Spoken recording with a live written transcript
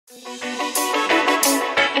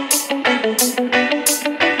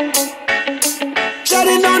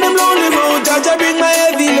Treading down them lonely road, Jaja bring my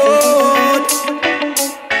heavy load.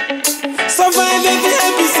 Survive every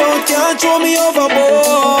episode, can't throw me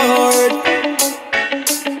overboard.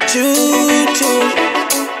 True, you true.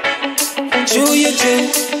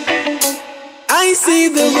 I see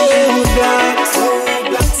the roadblocks,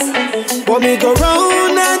 but me go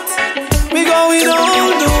round that. We going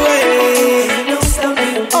all the way,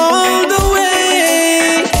 all the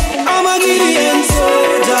way. I'm a Gideon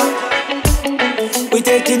soldier. We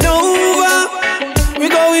taking over. We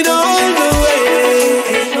going all the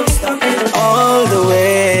way, all the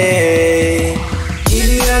way.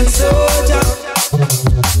 Gideon soldier.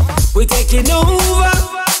 We taking over.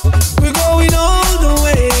 We going all the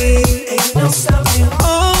way,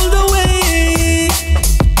 all the way.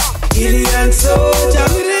 Gideon soldier.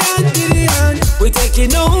 We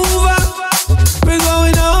taking over. We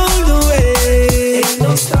going all the way,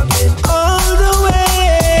 all the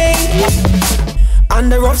way. On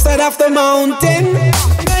the rough side of the mountain,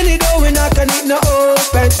 many door we knock and it no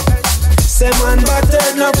open. Say man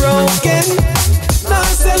battered no broken, now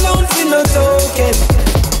sell out for no token.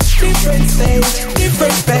 Different stage,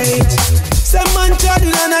 different page. Some man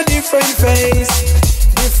traveling on a different phase.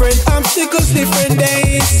 Different obstacles, different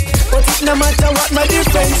days. But it no matter what my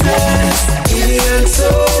difference is. Gideon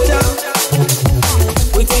soldier.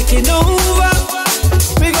 We taking over.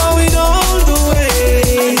 We going all the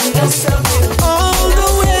way, all the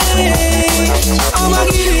way. I'm a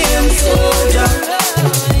Gideon soldier.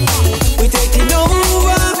 We taking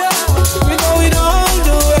over. We going all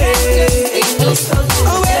the way.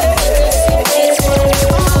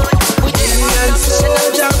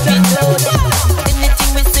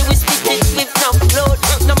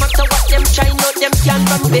 Can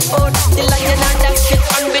run before the lion and the shit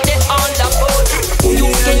and with it all about.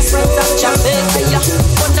 UK, France and Jamaica,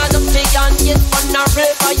 one of the giant, yes, one of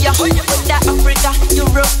River, with the Africa,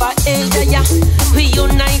 Europe, Asia, we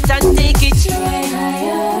unite and take it the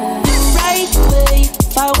right way.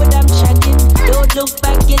 Forward I'm shutting, don't look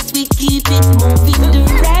back, yes, we keep it moving the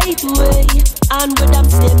right way. Onward I'm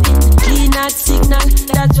stepping, clean out signal,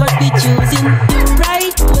 that's what we choosing. The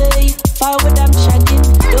right way, forward I'm shutting,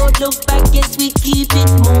 don't look back, yes, we keep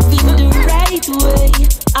it moving the right way.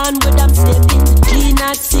 Onward I'm stepping, clean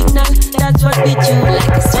out signal, that's what we choose.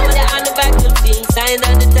 Like a soldier on the battlefield, sign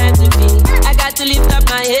of the time to be. I got to lift up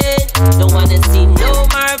my head, don't wanna see no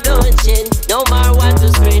more bloodshed, no more want to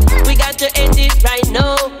spread. We got to end it right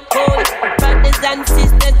now. Hold, brothers and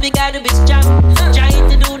sisters, we gotta be strong. Trying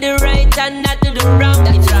to do the right and not to do wrong.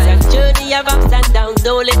 It's a journey of ups and downs,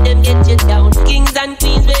 don't let them get you down. Kings and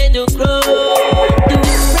queens, where to grow. Do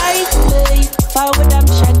it right way, forward I'm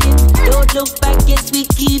shutting. Don't look back, yes, we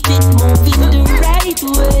keep it moving the right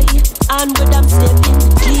way. Onward I'm stepping,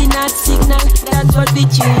 clean out signal, that's what we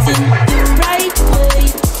choosing. The right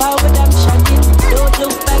way, forward I'm shutting. Don't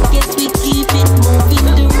look back, yes, we keep it moving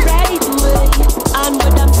the right way.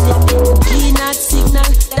 Onward I'm stepping, clean out signal,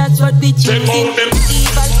 that's what we choosing.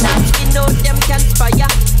 Evil thoughts, we know them can fire.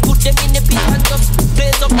 Put them in the pit and just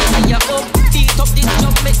blaze up the fire. Oh, beat up this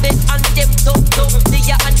jump, make them and them top. They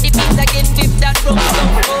are on the beat again with that rock.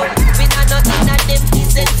 Oh, we not nothing at them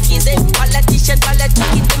isn't. Politician,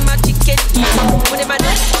 politicking, them a chicken. When them a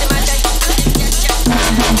die, them a die.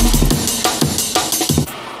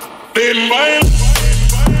 In mind.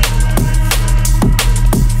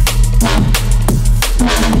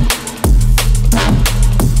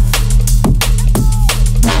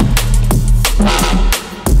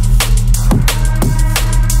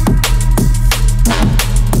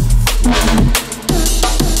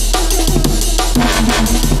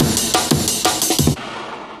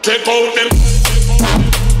 Take out them.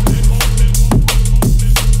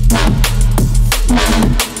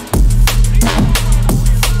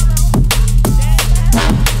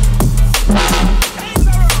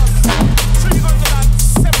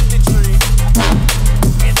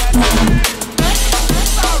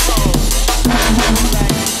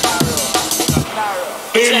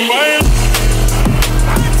 In mind.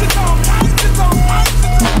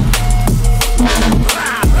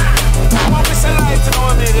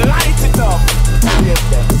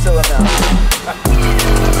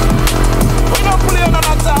 We don't play on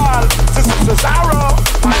at all. This is a arrow.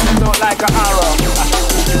 I don't like an arrow.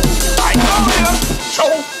 I know you.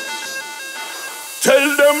 Show. Tell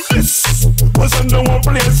them this was in the one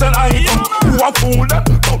place and I come. Who a fool them?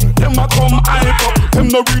 Them a come hype up. Them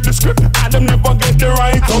no read the script and them never get the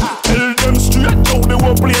right up. Tell them straight how the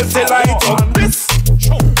one place they light up. This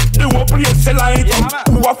the one place they light up.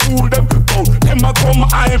 Who a fool them? Them a come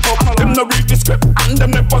hype up. Them no read the script and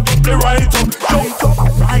them never get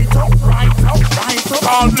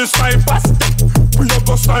all the snipers. We a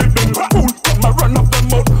go snipe them. Cool, come and run up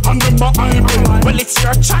them out and them a eyeball. Well, it's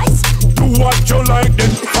your choice. Do what you like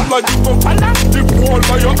then. Follow you go follow the wall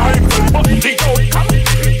by your eyeball. But the outcome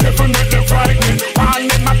definitely frightening.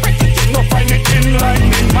 And them a pretty thing, no find it in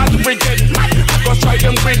lightning. Man, we get mad. I go try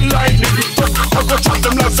them with lightning. I go chop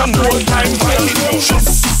them like some old time fighting.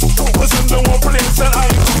 Was in the one place that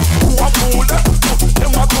I who a fool them.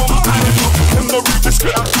 Them a come hide. Them no read the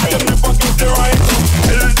script. Them never get the right.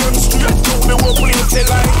 Tell them straight to the one place they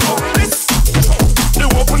like. This, the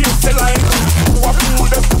one place they like. Who a fool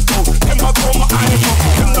them. Them a come hide.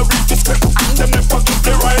 Them no read the script. Them never get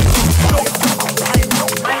the right.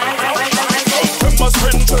 Them a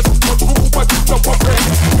strangers, but who a get up a break.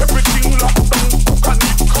 Everything locked down, who can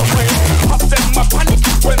it correct. Have them a panic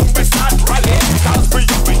when we start rallying. Cause we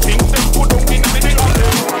everything them put on in the alley.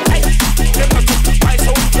 Hey, them a took the price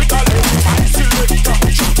out the galley. I selector,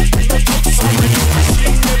 we no take sorry. We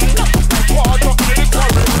sing them up like water in the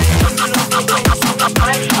current.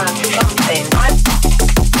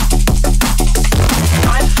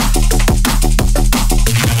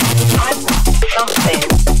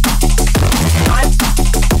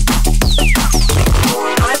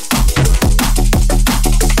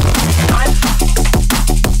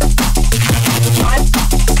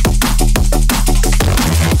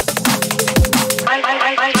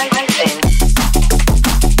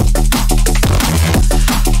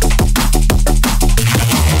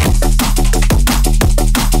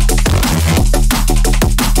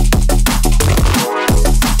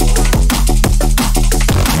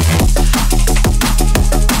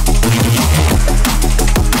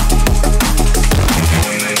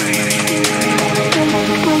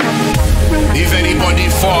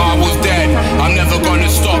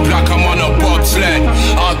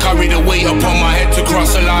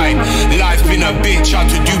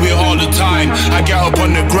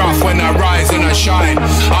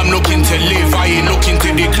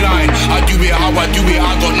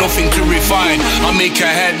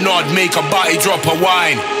 Make a body drop a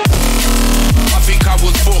wine. I think I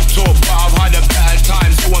was fucked up, but I've had a better time,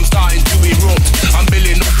 so I'm starting to erupt. I'm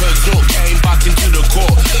building up a zook, getting back into the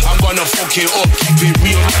court. I'm gonna fuck it up, keep it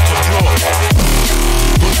real like a plot.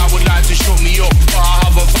 But I would like to shut me up, but I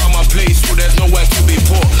haven't found my place, so there's nowhere to be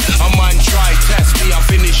put. A man try test me, I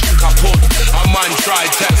finish in kaput. A man try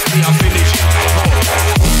test me, I finish in kaput.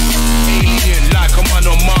 Alien like a man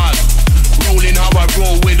on Mars, rolling how I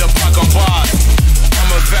roll with a pack of bars.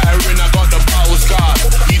 I'm a veteran, I got the battle scar.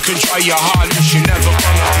 You can try your hardest, you're never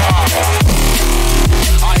gonna part.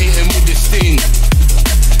 I hit him with the sting.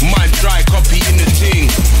 Man try copying the thing.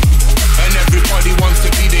 And everybody wants to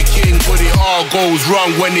be the king, but it all goes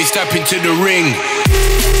wrong when they step into the ring.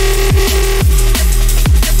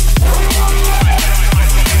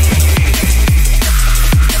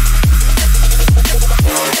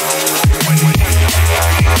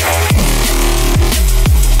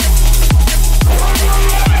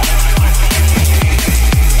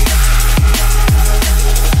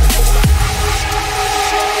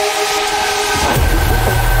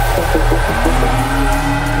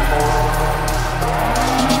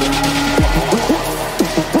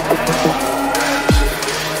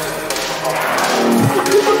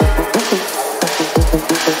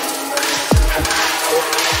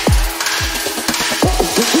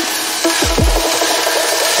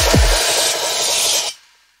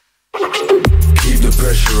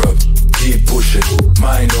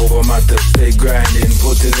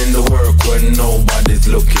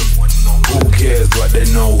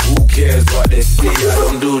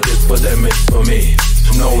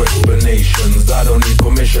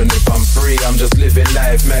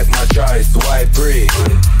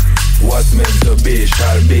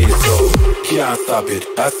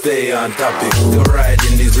 I stay on topic, still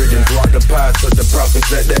riding these rhythms. Walk the path of the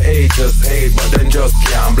prophets, let the haters hate, but then just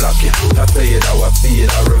can't block it. I say it how I see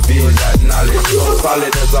it, I reveal that knowledge. So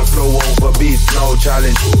solid as I flow over beats, no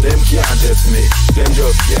challenge. Them can't test me, them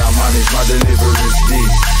just can't manage. My delivery is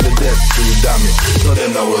deep, the depth too damage. So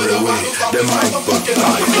them not worry away, them might but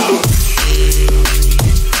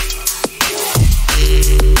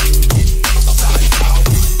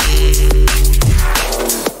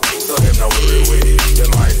so them not worry away, them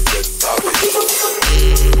might get savage.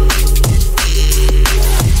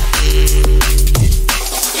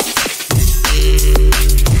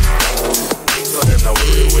 So them not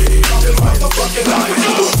worry away, them might fucking lie.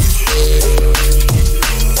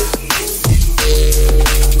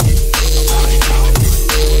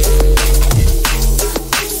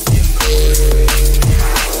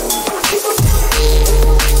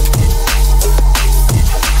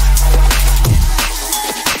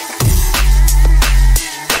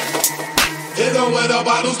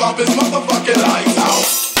 nobody who stop his motherfucking lights out.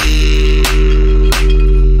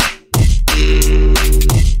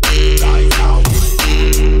 Lights out.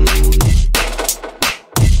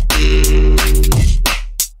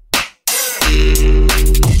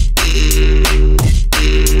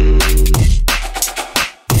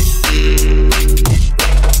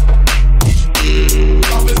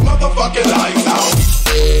 Stop his motherfucking lights out.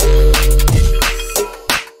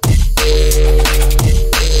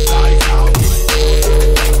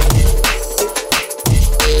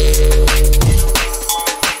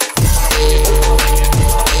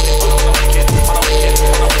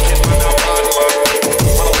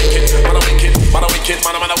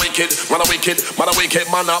 Man a wicked,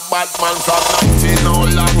 man a bad man. From 19 no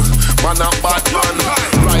long, man a bad man.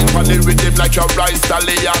 Right on the rhythm like your rice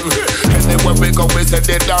stallion. Anywhere we go we say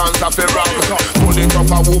the dance a fi run. Pull it up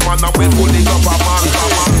a woman and we pull it up a man.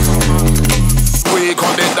 We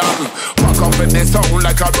call it down. Walk up in the sound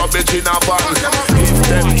like a rubbish in a van. If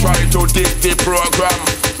them try to dig the program,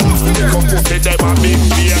 come put it them a big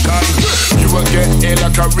bacon. You will get a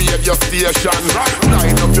like a radio station.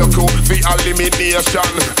 Line up your crew for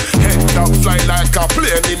elimination. Head top fly like a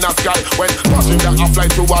plane in the sky. When passenger a fly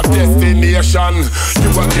to a destination. You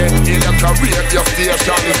will get a like a radio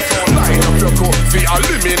station. Line up your crew for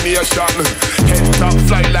elimination. Head top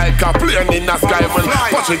fly like a plane in the sky. When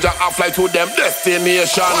passenger a fly to them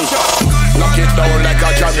destination. Lock it down like a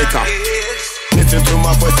janitor. Listen to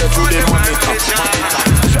my voice through the monitor.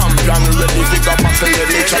 Champion ready to go back to the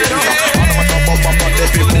nature. All of us up on the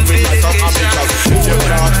people moving like some amateurs. If you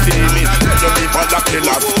can't see me, tell the people the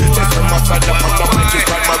killers. Just from outside the pump, I'm making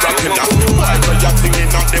like my rocking up. Why are you singing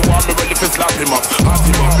out? They want me ready to slap him up. Hot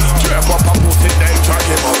him up, drip up and put it then track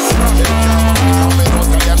him up.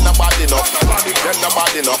 Them not bad enough. Them not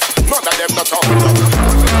bad enough. None of them not talking enough.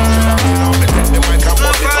 They might come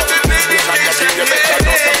up it up. You can't see the better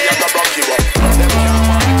know some you're not rock you up. Them can't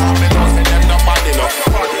want to come and say them not bad enough.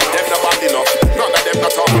 Them not bad enough. None of them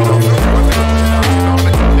not talking enough.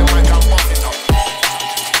 They might come up it up.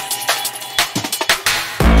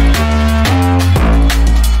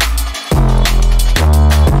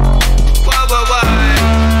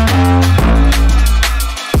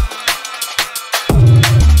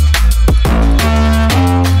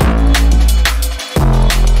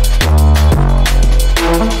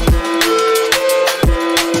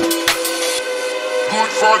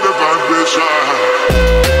 For the vibration.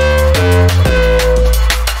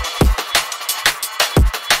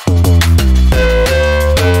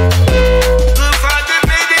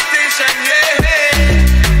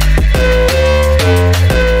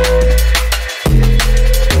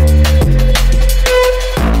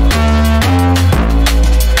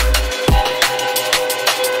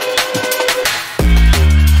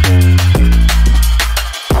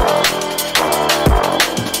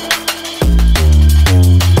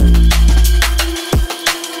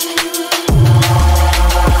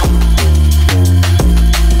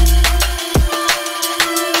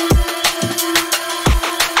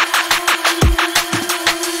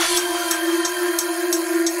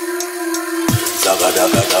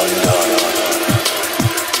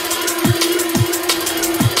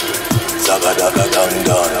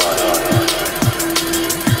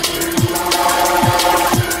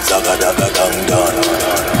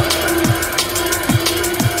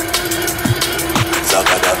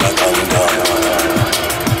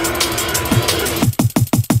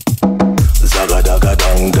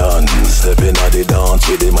 Stepping at the dance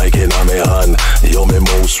with the mic in my hand. Yo, me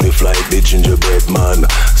move swift like the gingerbread man.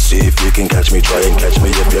 See if you can catch me, try and catch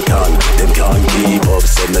me if you can. Them can't keep up,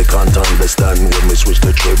 said they can't understand. When we switch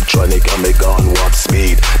the triptronic and me gone warp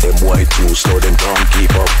speed. Them white too slow, them can't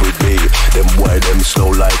keep up with me. Them white, them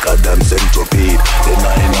slow like a damn centipede. They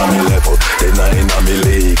 9 on me level, they 9 on me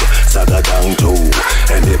league. Saga down too,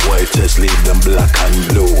 and the white just leave them black and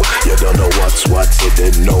blue. You don't know what's what, so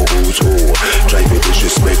they know who's who. Try to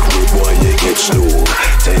disrespect rude boy, you get slow.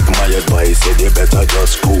 Take my advice, said you better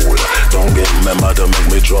just cool. Don't get me mad or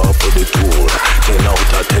make me drop with the tool. 10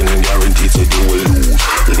 out of 10 guaranteed said you will lose.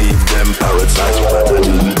 Leave them parasites rather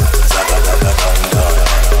than Zagadagaganga.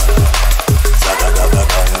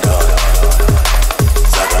 Zagadagaganga.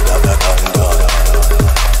 Zagadagaganga.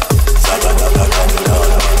 Zagadagaganga.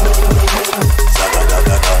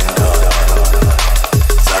 Zagadagaganga.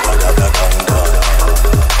 Zagadagaganga.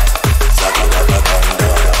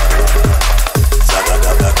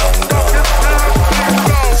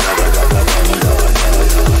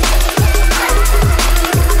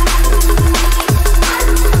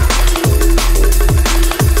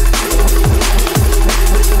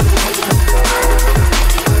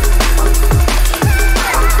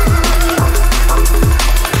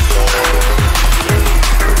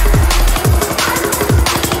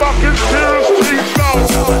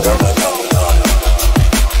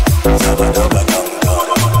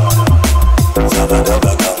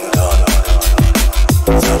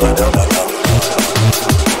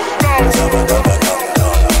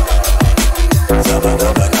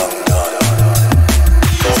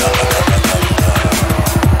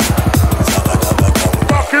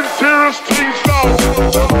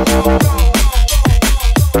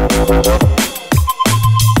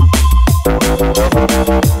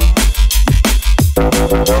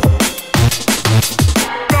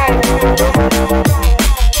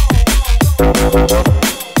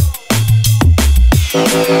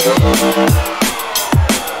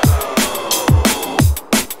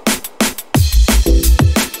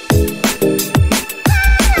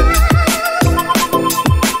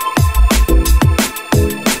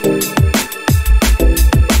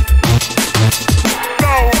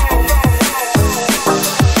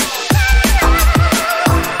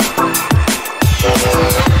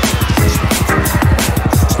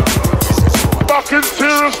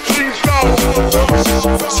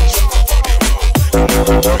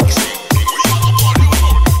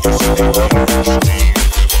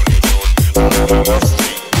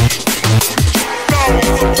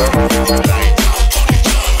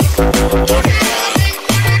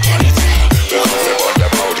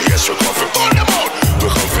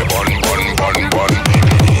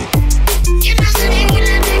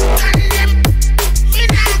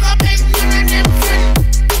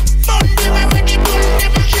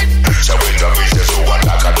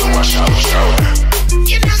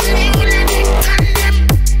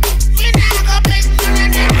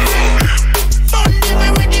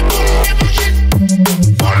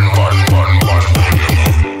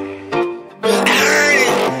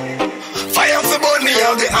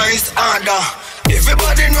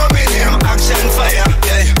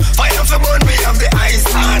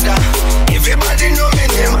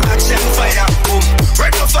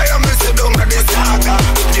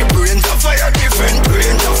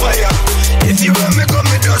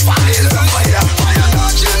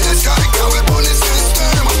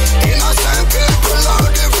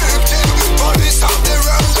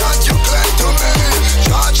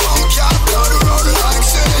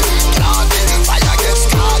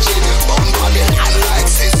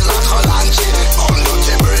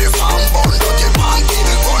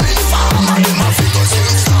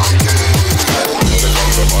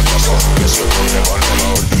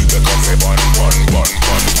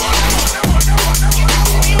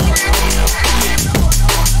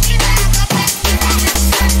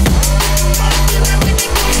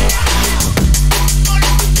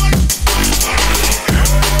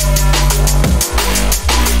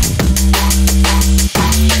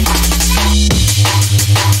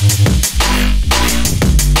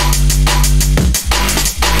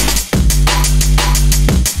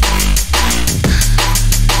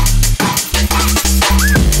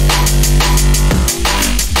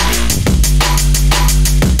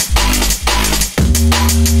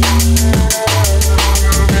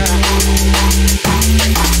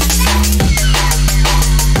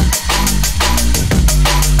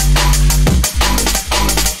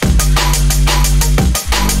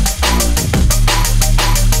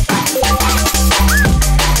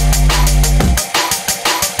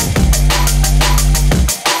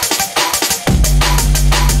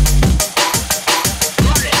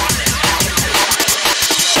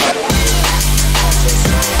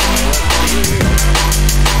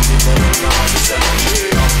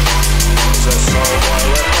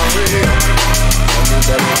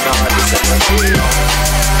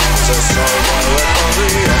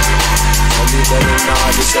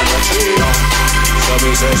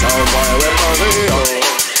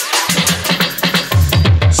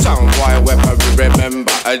 Soundboy weaponry,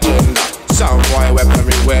 remember agenda. Soundboy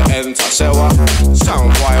weaponry, we enter. Say what?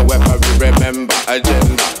 Soundboy weaponry, remember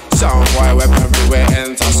agenda. Soundboy weaponry, we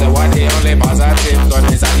enter. Say what? The only positive gun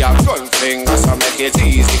is that your gun finger, so make it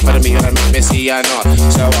easy for me to make me see you not.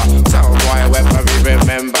 Say what? Soundboy weaponry,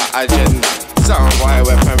 remember agenda. Soundboy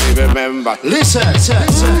weaponry, remember. Listen,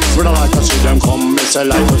 we don't like to see them come, me say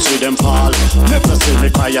like to see them fall. Never see me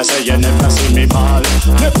cry, I say you never see me ball.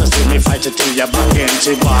 Never see me fight it till you're back against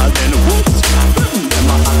the wall. Then whoops, them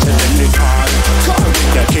a hot till them they fall. Call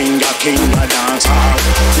me the king of dance hall.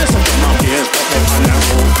 Just to come up here, put them on a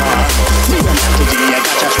whole car. Me and that to I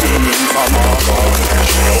got you screaming for more.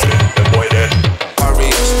 The boy dead.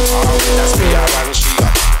 Warriors, that's me, I run she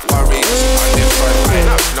got. Warriors, on the front line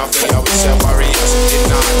up. Nothing I would say warriors. It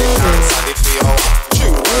not the dance, I did feel.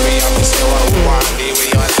 True warrior, we say what we want, we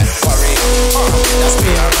on that warrior. That's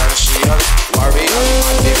me, I run she got. Warriors,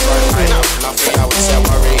 on the front line up. Nothing I would say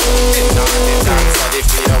warrior. It not the dance, I did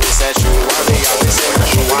feel. We say true warrior, we say what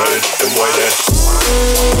we want.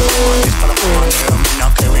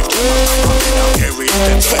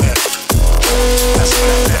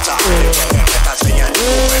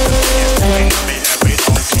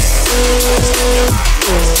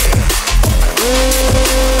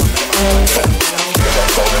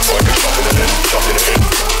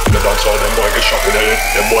 shopping at it,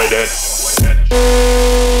 them boy dead.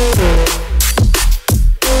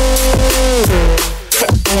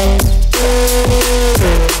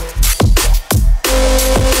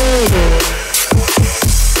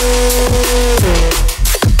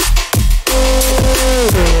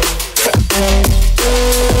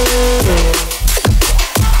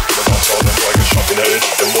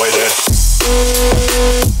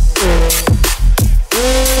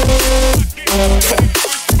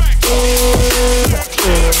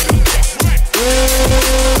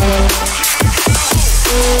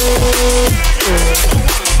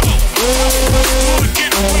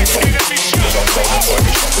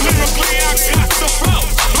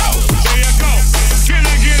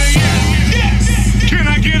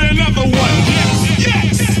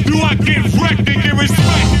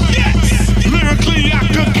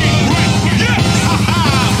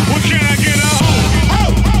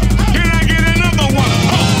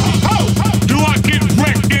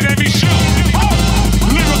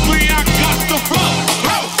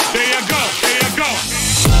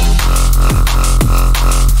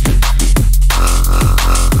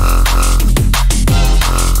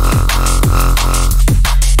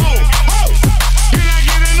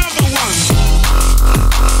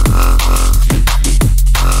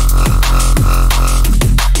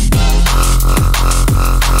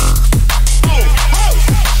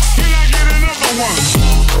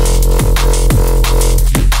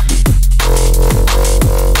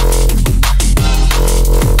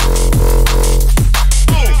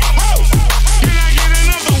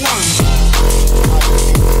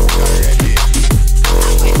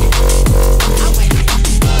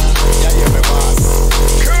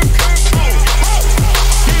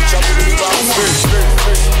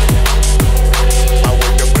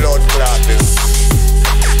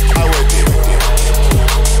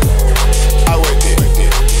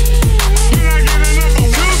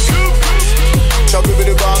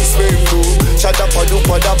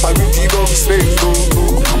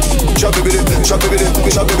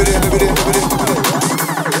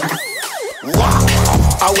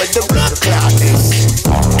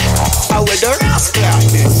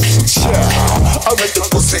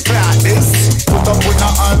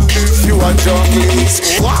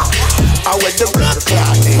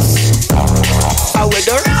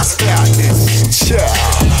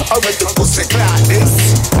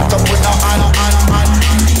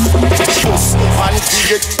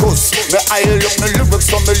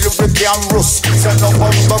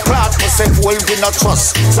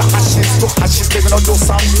 Trust. The hashes to hashes, they gonna do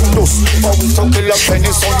something loose. But we talk a lot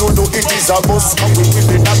penny, so you know it is a bus. And we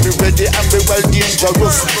will not be ready and be well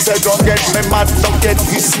dangerous. Say don't get me mad, don't get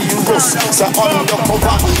me serious. Say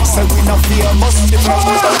undercover, say we not famous. If I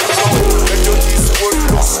was a they do this word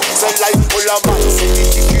loose. Say like full of man, say we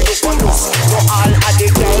kick it up on us. So all of the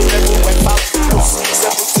girls, they will went back to us.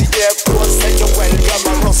 Say put the air close, say you well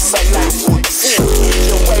glamorous. Say like good food,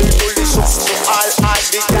 you well delicious. So all of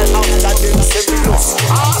the girls after them say we lost.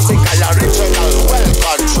 Article original, well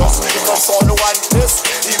conscious. Because on one this,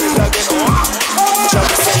 even again,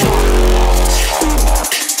 just say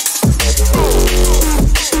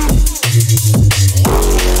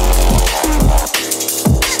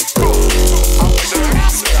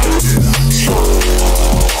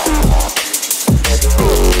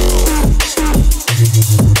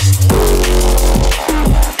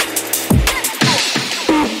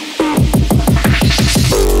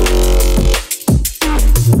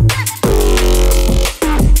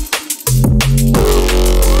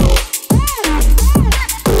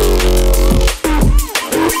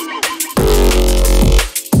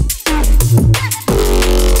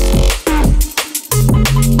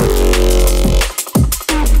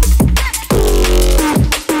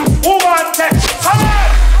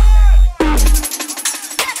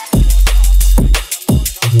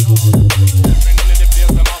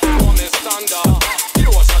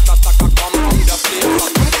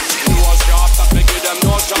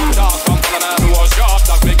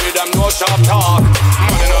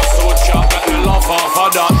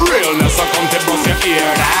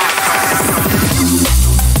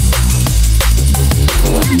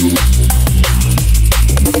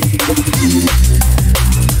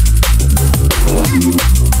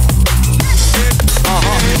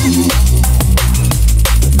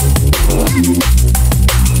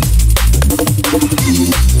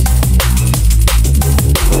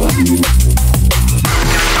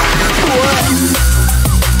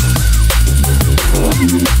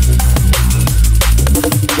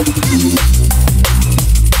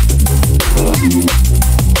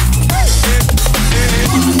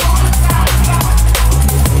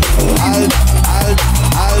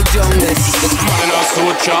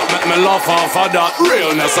me love her for that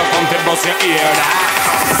realness. I come to bust your ear.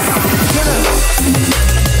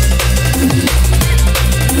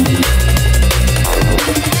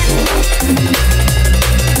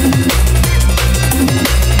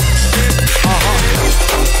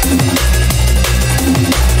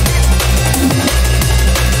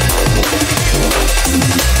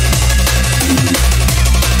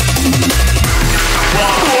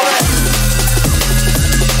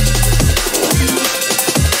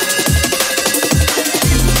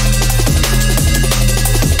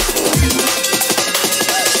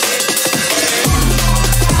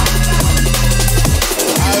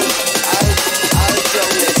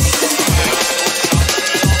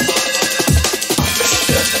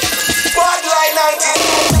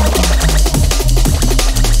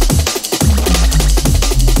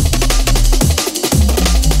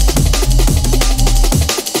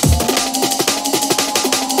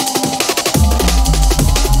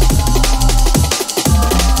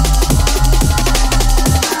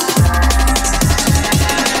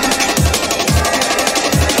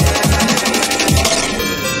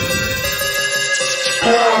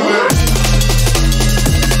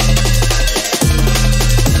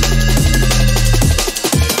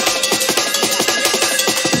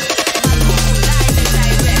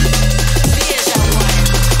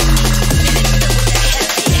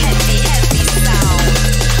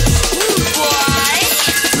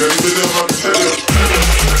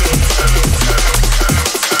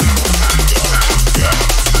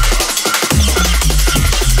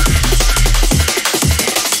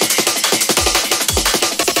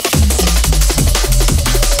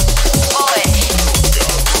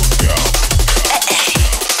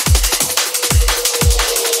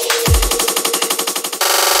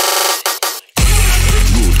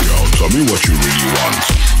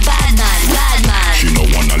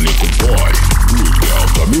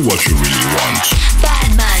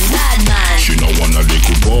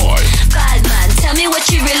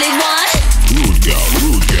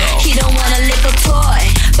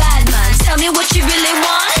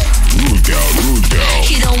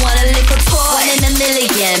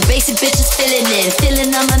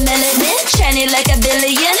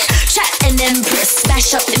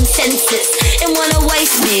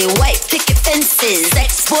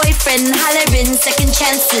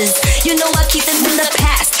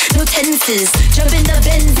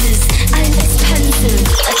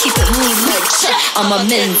 I'm a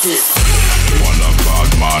Menzies. One a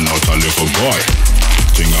bad man, not a little boy.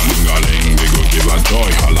 Ting-a-ling-a-ling, they go give a joy.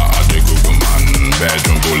 Holla at the Google man,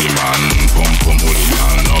 bedroom bully man, pum-pum holy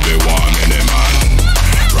man, no be one in a man.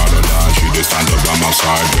 Rather than she dey stand up by my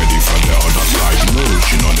side, ready for the other side. No,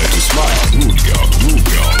 she know that it's slide. Rude girl,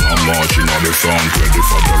 no more, she know the front, ready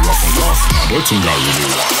for the rough and rough. Now the thing I really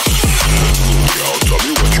want. Rude girl, tell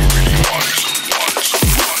me what you really want.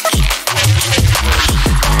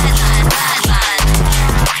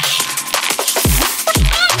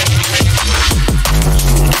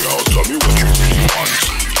 Tell me what you really want.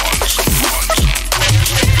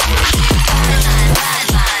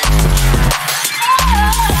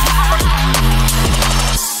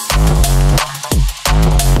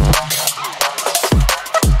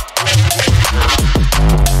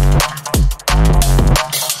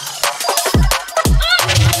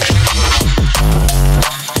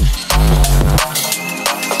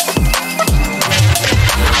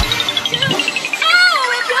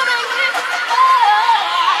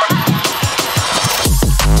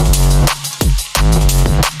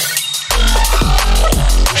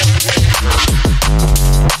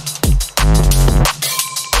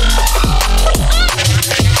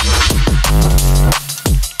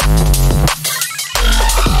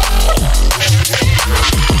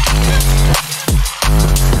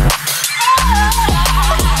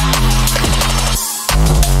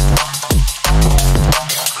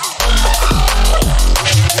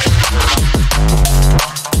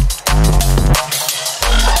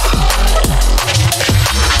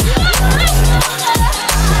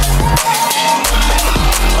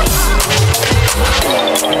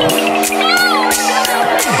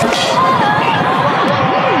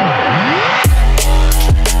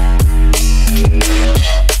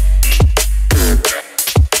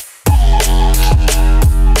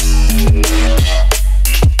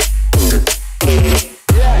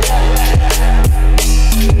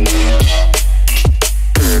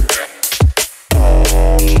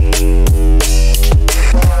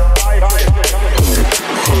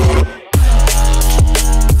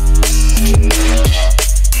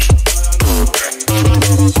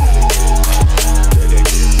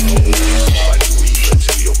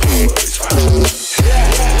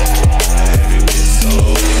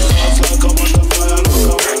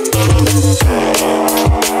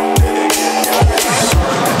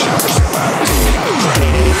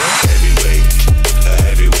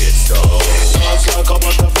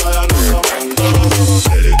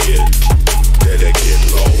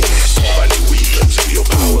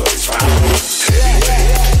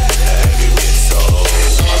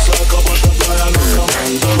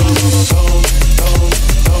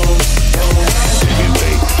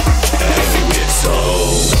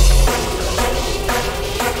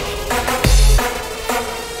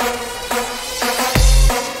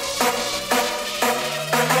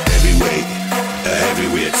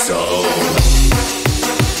 heavyweight soul.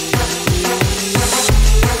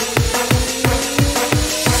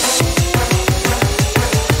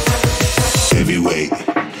 Heavyweight,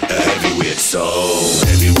 a heavyweight soul.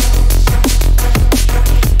 Heavyweight.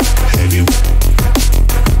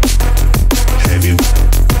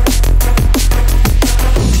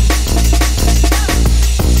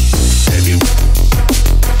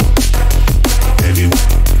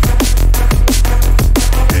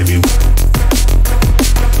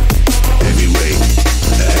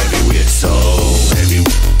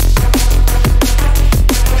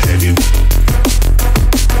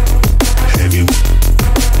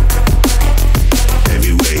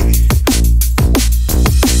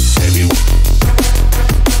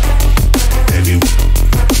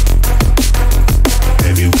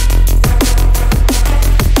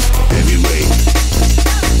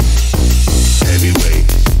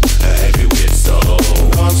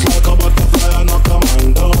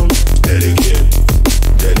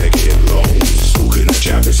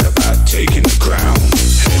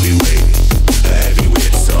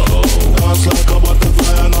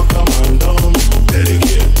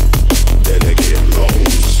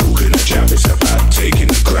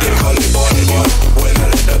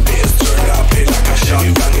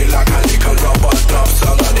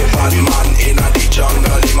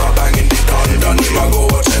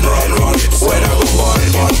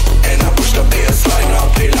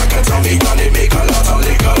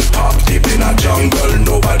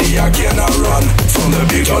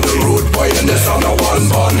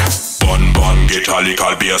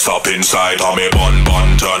 Up inside, on me bun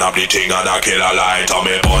bun, turn up the thing and I kill a light, on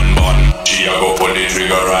me bun bun. She a go pull the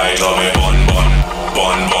trigger right, on me bun bun,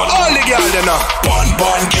 bun bun. All the girls they know. Bun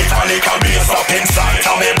bun, get a little bass up inside,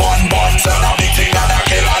 on me bun bun, turn up the thing and I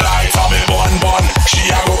kill a light, on me bun bun. She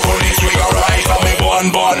a go pull the trigger right, on me bun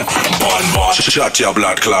bun, bun bun. Shut your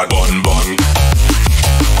blood clot, bun bun.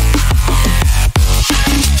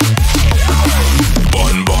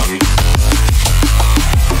 Bun bun.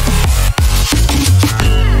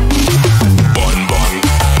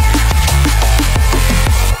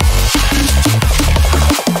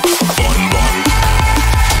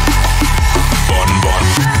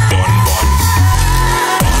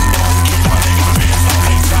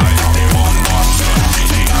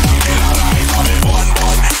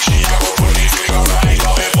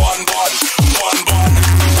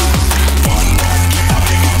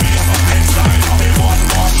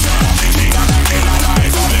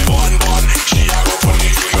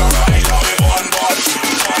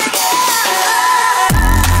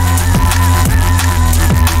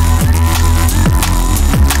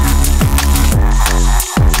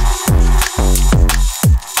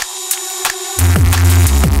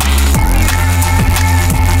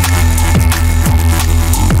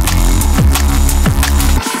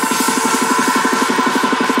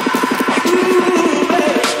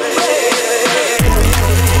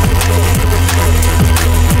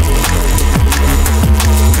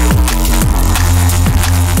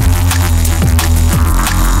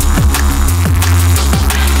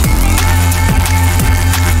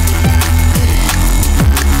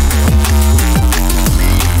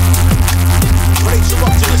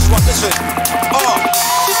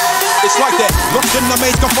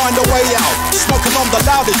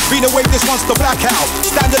 Been away this once the blackout.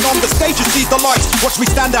 Standing on the stage you see the lights. Watch me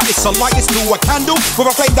stand out, it's a light, it's through a candle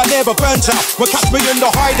with a flame that never burns out. Well, catch me in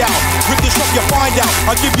the hideout. With this rock you find out.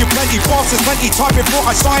 I give you plenty bosses, plenty time before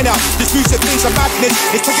I sign out. This music means a madness,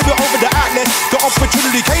 it's taking me over the atlas. The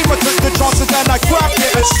opportunity came, I took the chances and I grabbed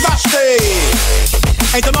it and smashed it.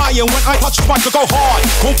 Ain't denying when I touch the mic I go hard.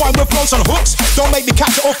 Confined with flows and hooks, don't make me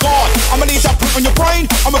catch it off guard. I'ma leave that print on your brain,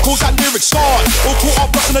 I'ma cause that lyric start. All caught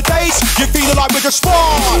up lost in the days, you're feeling like we just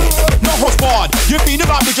spawned. Not hot you're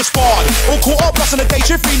feeling like we just spawned. All caught up lost in the days,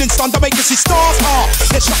 you're feeling stunned, don't make you see stars.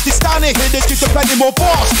 Let's shut this down in here, let's give the plenty more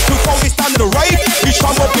bars. Who fold this down in the rave, each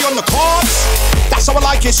time will be on the cards. That's how I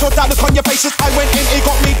like it, so that look on your faces I went in, it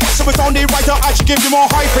got me, so it's only right that I should give you more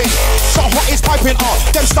hyping. So hot it's piping up,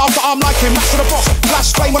 them styles that I'm liking, match to the boss.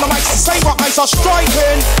 Flash flame when I make the same rock mates are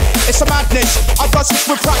striking. It's a madness, I does this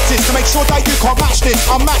with practice to make sure that you can't match this.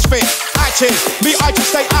 I'm match fit, active, me I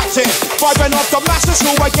just stay active. Vibing off the masses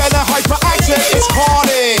who are getting hyperactive. It's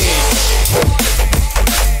carnage.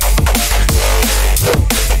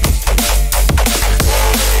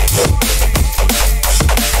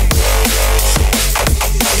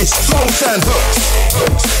 It's flows and hooks.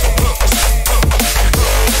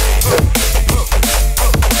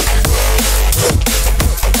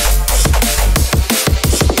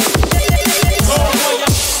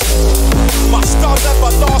 My style's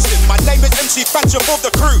everlasting. My name is MC Phantom of the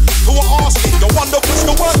crew. who are asking, the one that puts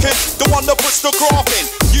the work in, the one that puts the graph in.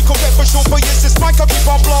 You can get for short for years, this mic I keep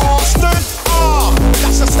on blasting.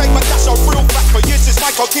 That's a statement, that's a real fact. For years this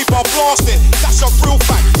mic I keep on blasting. That's a real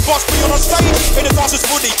fact. Boss me on a stage, in the dance is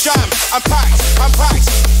fully jammed and packed, and packed.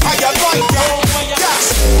 How you like that? Gas.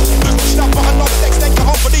 The push that button on the next, then you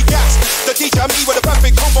home for the gas. The DJ and me with a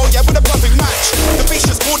perfect combo, yeah, with a perfect match. The beat's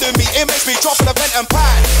just more than me, it makes me drop an event and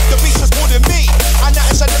pad. The beat's just more than me, and that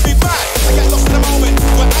is sending me mad. I get lost in the moment,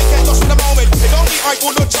 when I get lost in the moment. If only I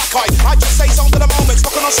will look jack I just say songs in the moment,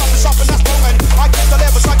 smoking on something that's potent. I get the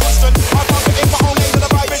levels like constant, I bump it in my own lane, and the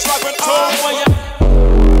vibe is vibrant.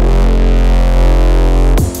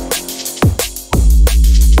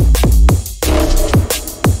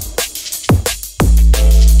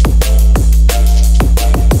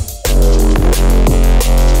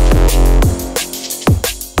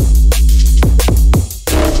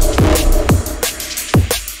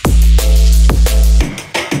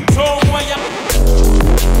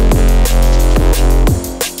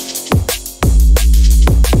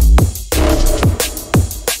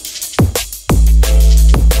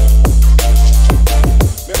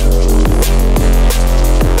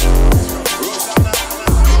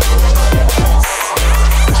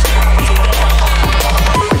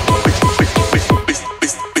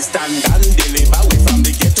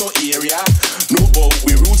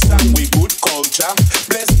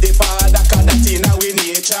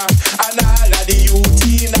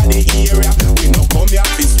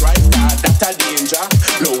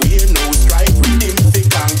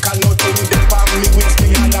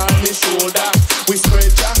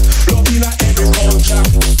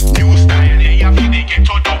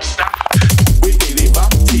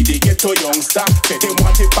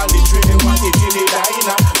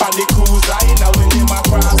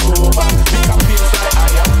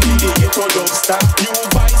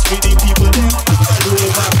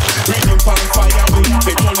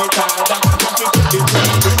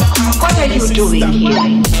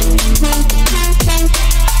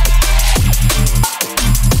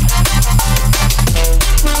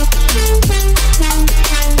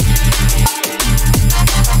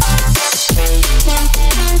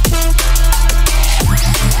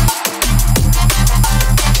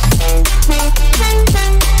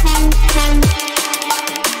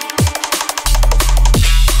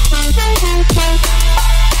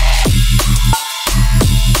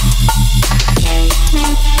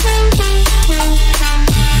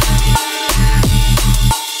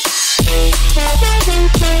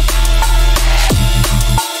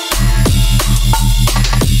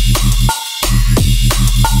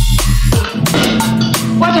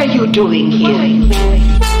 Doing here?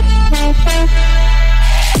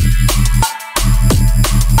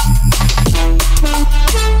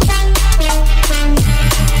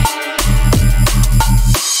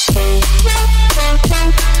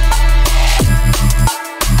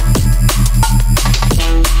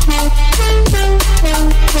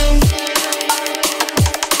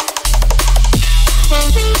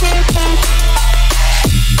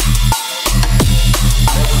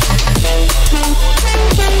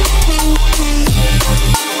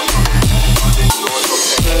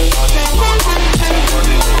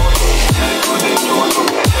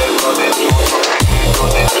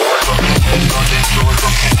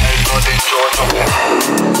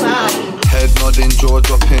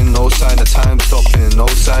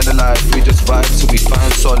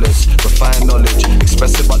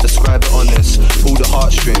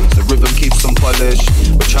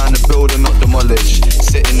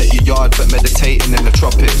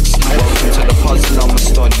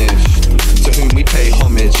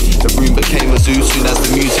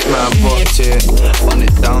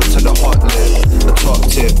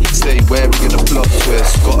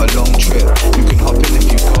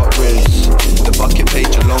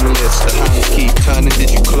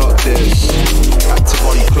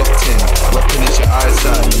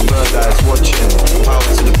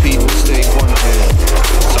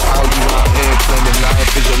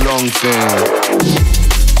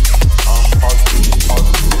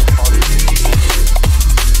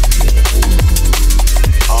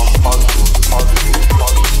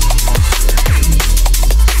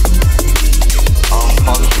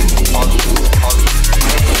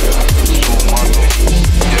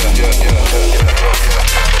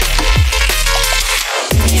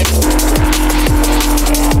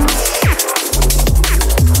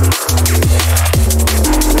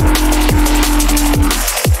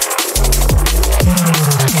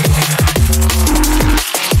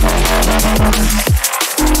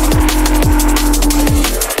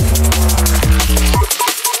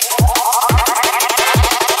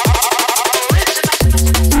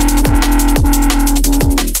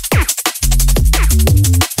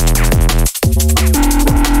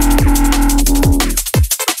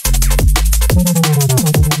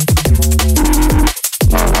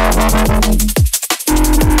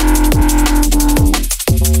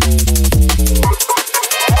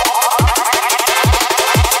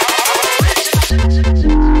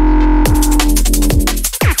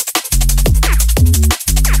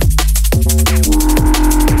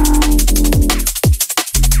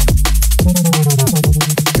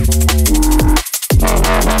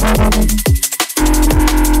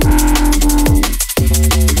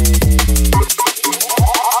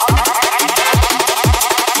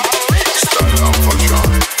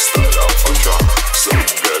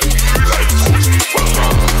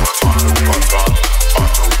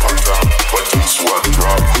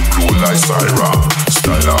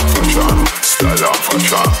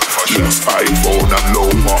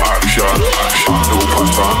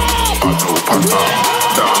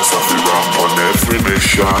 Dance off the ramp on every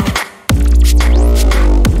mission.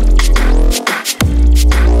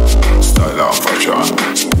 Style and fashion.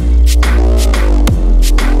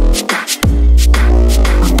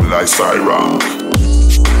 Blue like siren.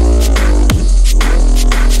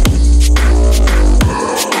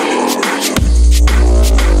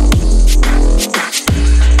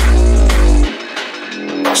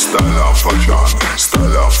 Style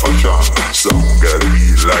and fashion. Some get me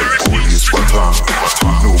like police pattern.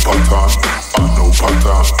 No pattern, no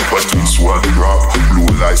pattern. But this one drop,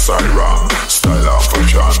 blue like siren. Style and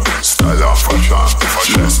fashion.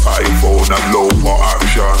 Less iPhone and low for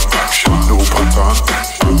action. No pattern,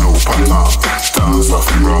 dance off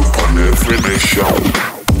the ramp on every mission.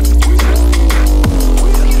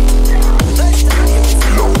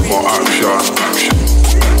 Low for action.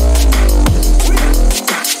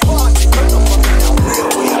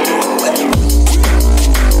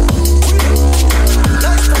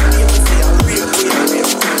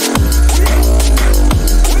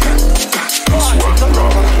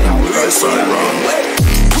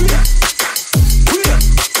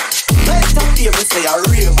 Say a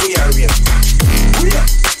real, we are real.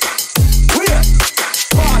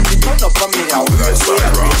 Party turn up for me now. We are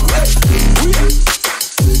real.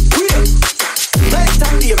 Next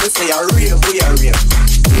time they say a real, we are real.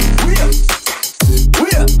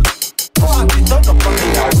 Party turn up for me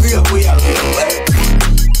now. Real, we are real.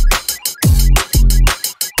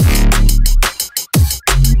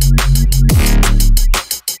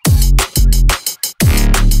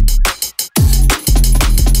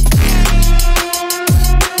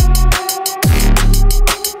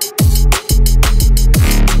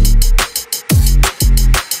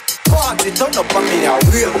 Turn up on me now,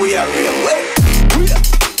 real, we are real.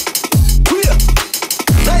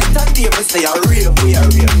 Night and day, we say a real, we are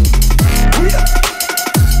real.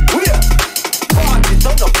 Party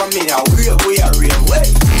turn up on me now, real, we are real.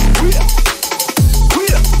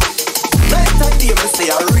 Night and day, we say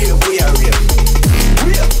a real, we are real.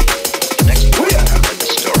 Next week, I read the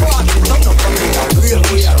story. Party turn up on me now, real,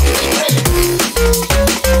 we are real.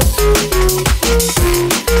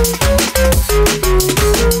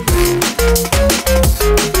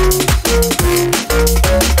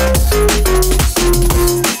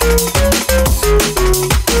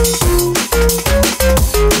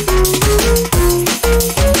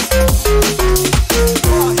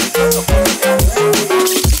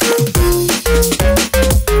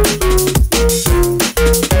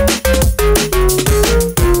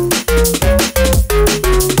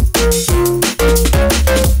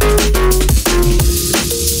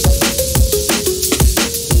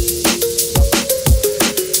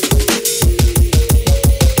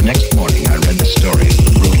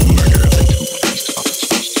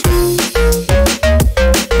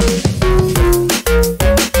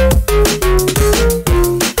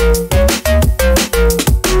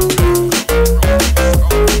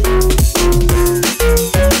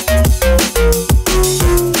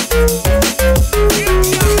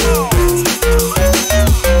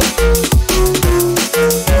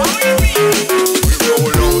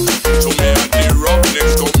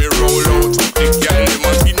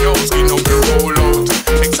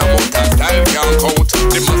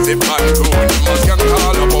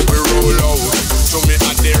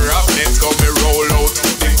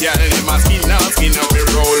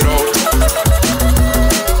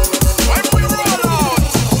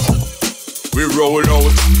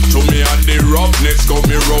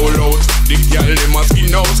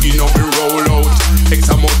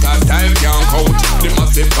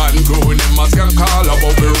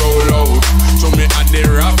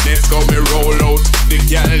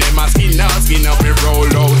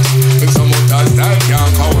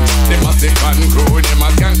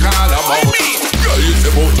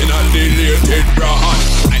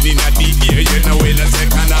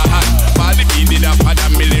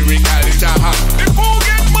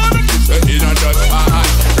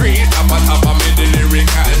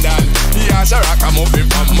 Lyrical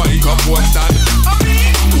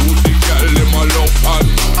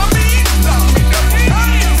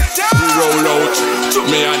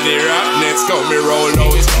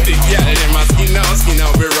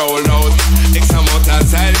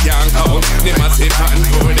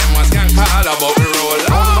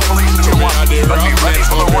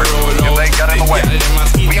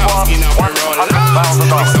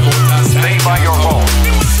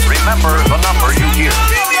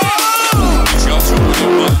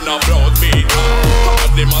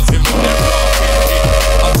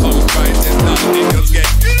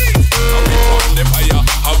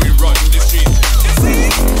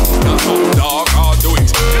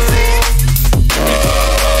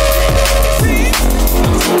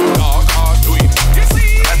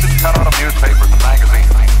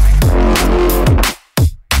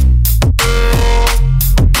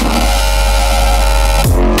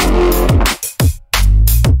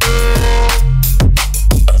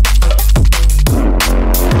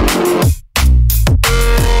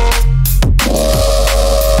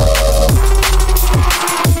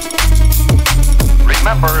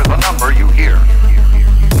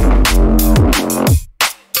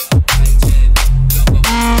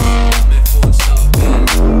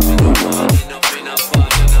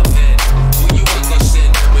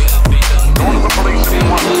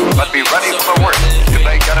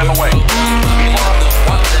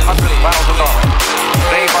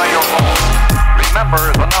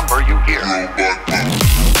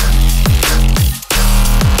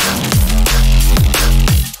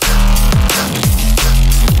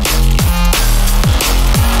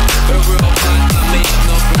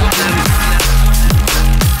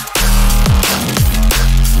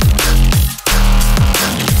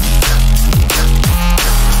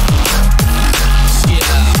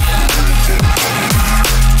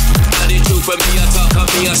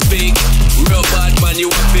come me a speak. Real bad man, you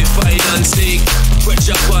have to fight and seek.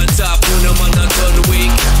 Pressure on top, when a man a turn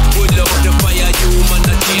weak. Pull out the fire, you man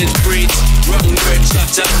a change breeds. Wrong red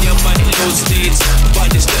shots and you might lose deeds.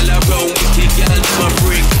 Body still around, wicked girl, I'm a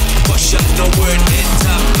freak. Push up the word, head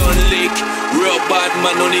top, gun leak. Real bad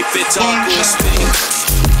man, only fit talk or speak.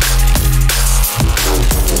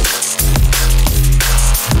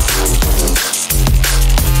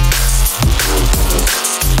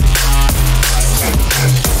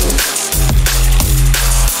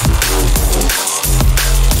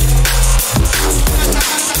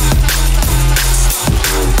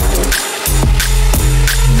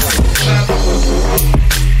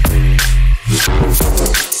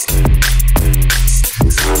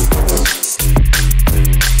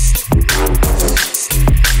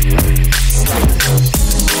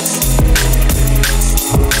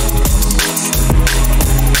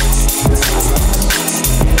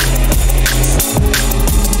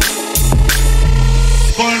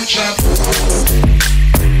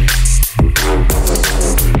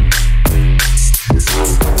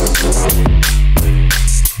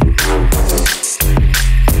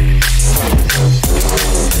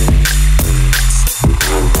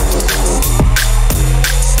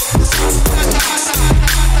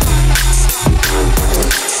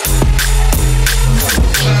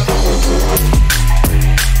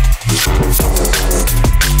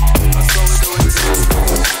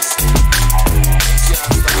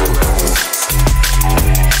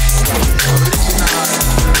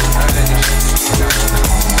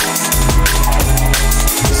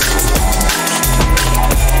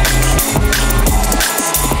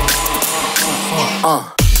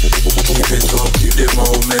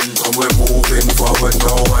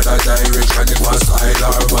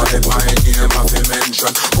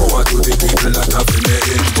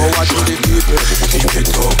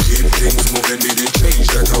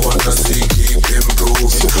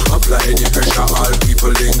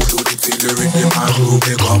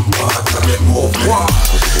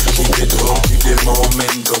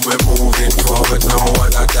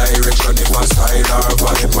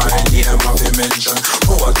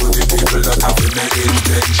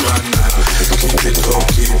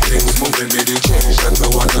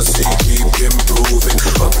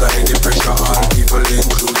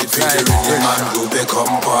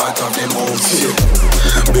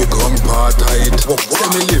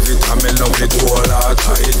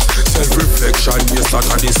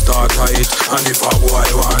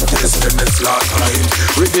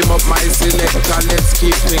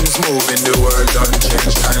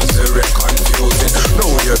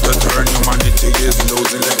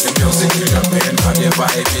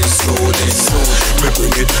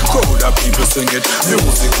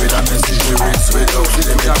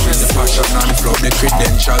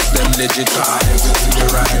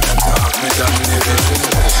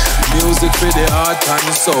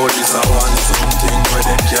 So this I want something where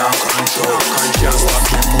them can't control. Can't stop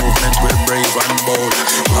the movement, we're brave and bold.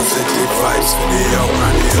 Positive vibes for the young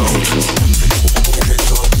and the old. Keep it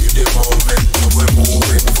up, keep the moment. We're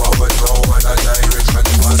moving forward now. What a direction,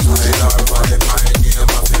 fast style or vibe. My name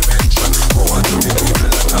of the mention. Forward to the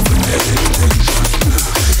people that have their intention.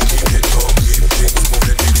 Keep it up, keep things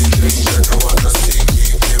moving. With the change that I wanna see,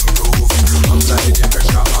 keep improving. Apply the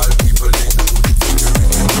pressure, all people included.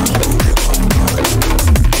 Figuring it out, they come back.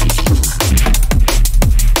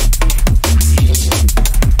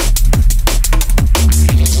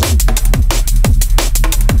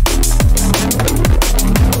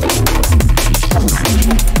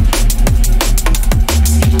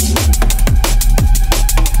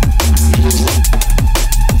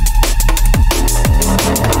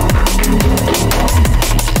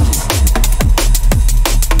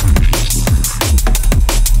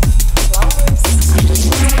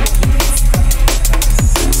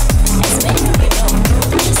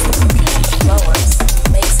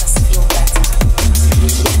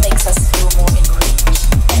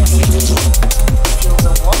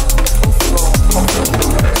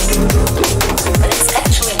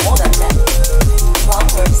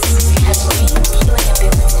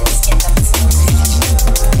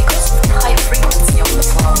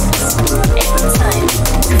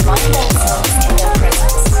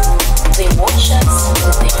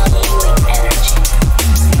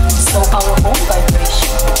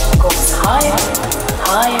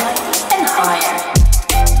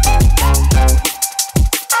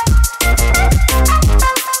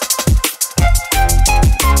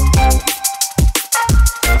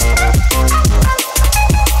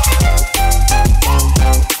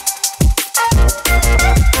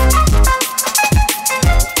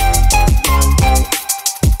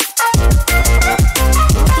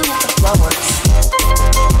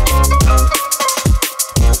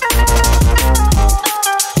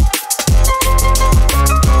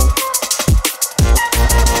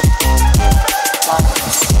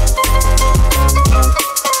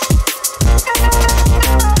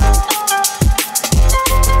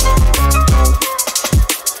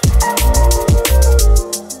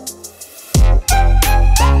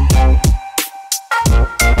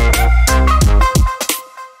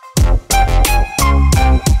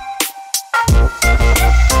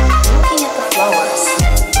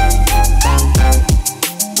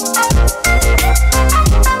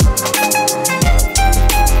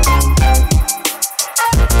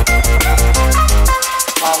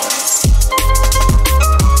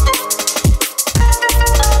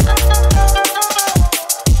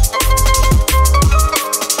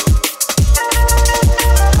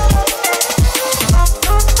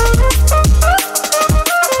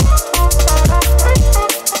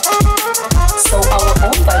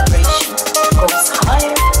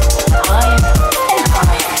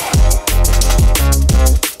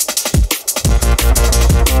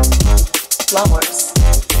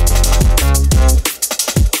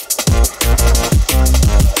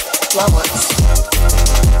 Flowers.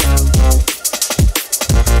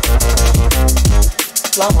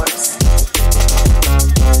 Flowers.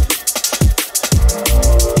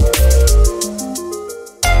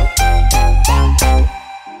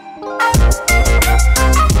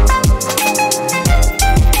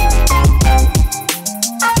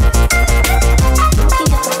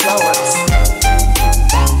 Looking at the flowers.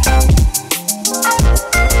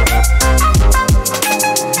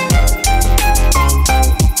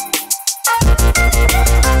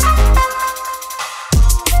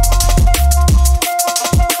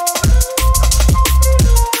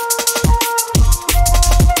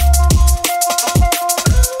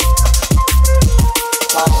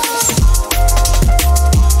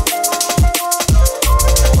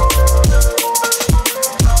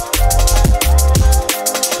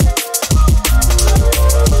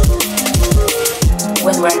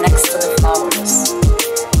 When we're next to the flowers.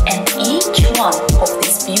 And each one of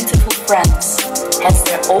these beautiful friends has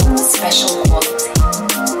their own special quality.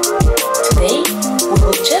 Today, we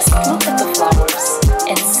will just look at the flowers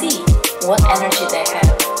and see what energy they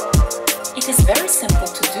have. It is very simple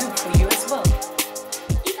to do for you.